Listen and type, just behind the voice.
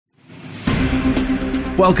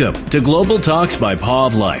Welcome to Global Talks by Paw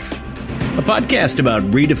of Life, a podcast about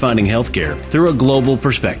redefining healthcare through a global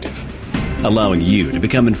perspective, allowing you to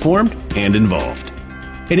become informed and involved.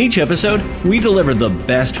 In each episode, we deliver the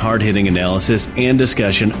best hard-hitting analysis and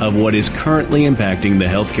discussion of what is currently impacting the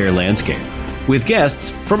healthcare landscape, with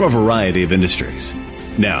guests from a variety of industries.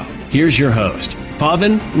 Now, here's your host,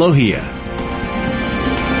 Pavan Lohia.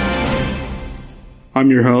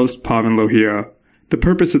 I'm your host, Pavan Lohia. The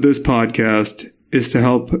purpose of this podcast is to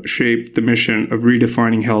help shape the mission of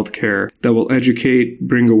redefining healthcare that will educate,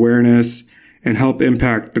 bring awareness, and help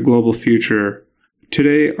impact the global future.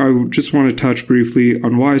 Today, I just want to touch briefly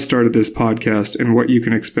on why I started this podcast and what you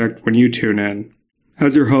can expect when you tune in.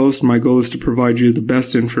 As your host, my goal is to provide you the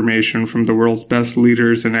best information from the world's best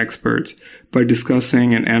leaders and experts by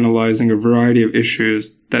discussing and analyzing a variety of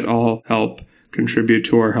issues that all help contribute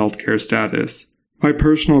to our healthcare status. My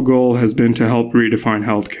personal goal has been to help redefine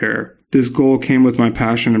healthcare. This goal came with my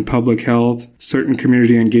passion in public health, certain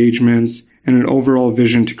community engagements, and an overall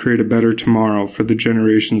vision to create a better tomorrow for the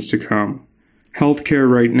generations to come. Healthcare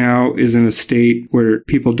right now is in a state where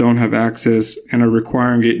people don't have access and are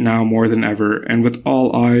requiring it now more than ever. And with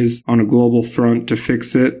all eyes on a global front to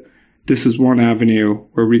fix it, this is one avenue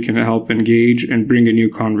where we can help engage and bring a new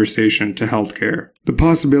conversation to healthcare. The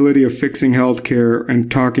possibility of fixing healthcare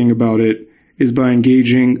and talking about it is by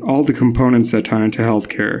engaging all the components that tie into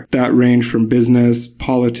healthcare. That range from business,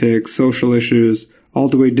 politics, social issues, all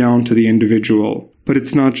the way down to the individual. But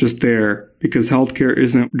it's not just there, because healthcare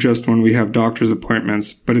isn't just when we have doctor's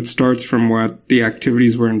appointments, but it starts from what the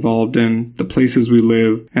activities we're involved in, the places we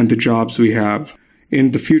live, and the jobs we have.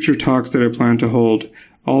 In the future talks that I plan to hold,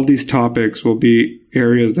 all these topics will be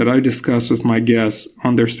areas that I discuss with my guests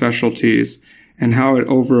on their specialties and how it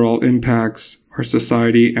overall impacts our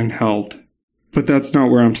society and health. But that's not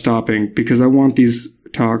where I'm stopping, because I want these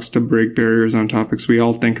talks to break barriers on topics we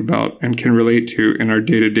all think about and can relate to in our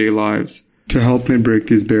day-to-day lives. To help me break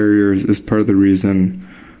these barriers is part of the reason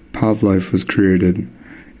Paw of Life was created.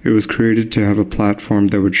 It was created to have a platform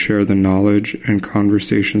that would share the knowledge and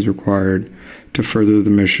conversations required to further the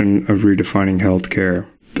mission of redefining healthcare.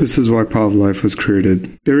 This is why Paw of Life was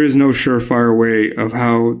created. There is no surefire way of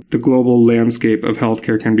how the global landscape of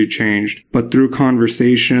healthcare can be changed, but through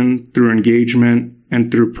conversation, through engagement, and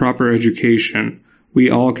through proper education,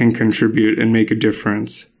 we all can contribute and make a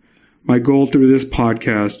difference. My goal through this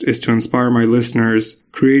podcast is to inspire my listeners,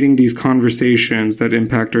 creating these conversations that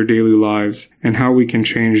impact our daily lives and how we can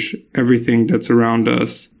change everything that's around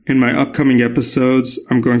us. In my upcoming episodes,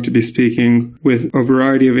 I'm going to be speaking with a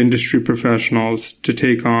variety of industry professionals to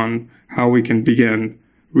take on how we can begin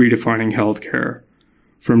redefining healthcare.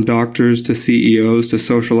 From doctors to CEOs to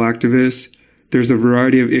social activists, there's a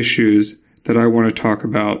variety of issues that I want to talk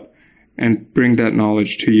about and bring that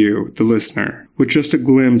knowledge to you, the listener. With just a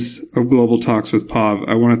glimpse of Global Talks with Pav,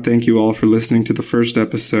 I want to thank you all for listening to the first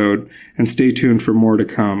episode and stay tuned for more to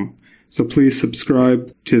come. So please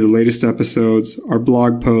subscribe to the latest episodes, our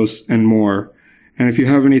blog posts, and more. And if you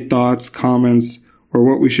have any thoughts, comments, or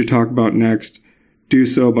what we should talk about next, do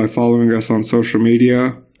so by following us on social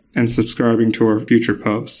media and subscribing to our future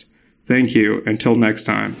posts. Thank you. Until next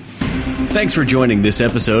time. Thanks for joining this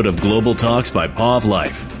episode of Global Talks by Paw of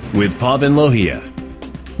Life with Pavan Lohia.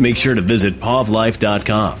 Make sure to visit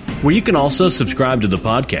pawoflife.com, where you can also subscribe to the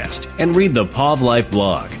podcast and read the Paw of Life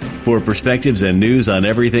blog for perspectives and news on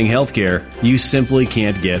everything healthcare you simply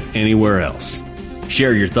can't get anywhere else.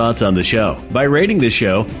 Share your thoughts on the show by rating the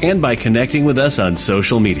show and by connecting with us on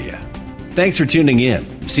social media. Thanks for tuning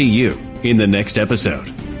in. See you in the next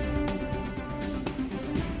episode.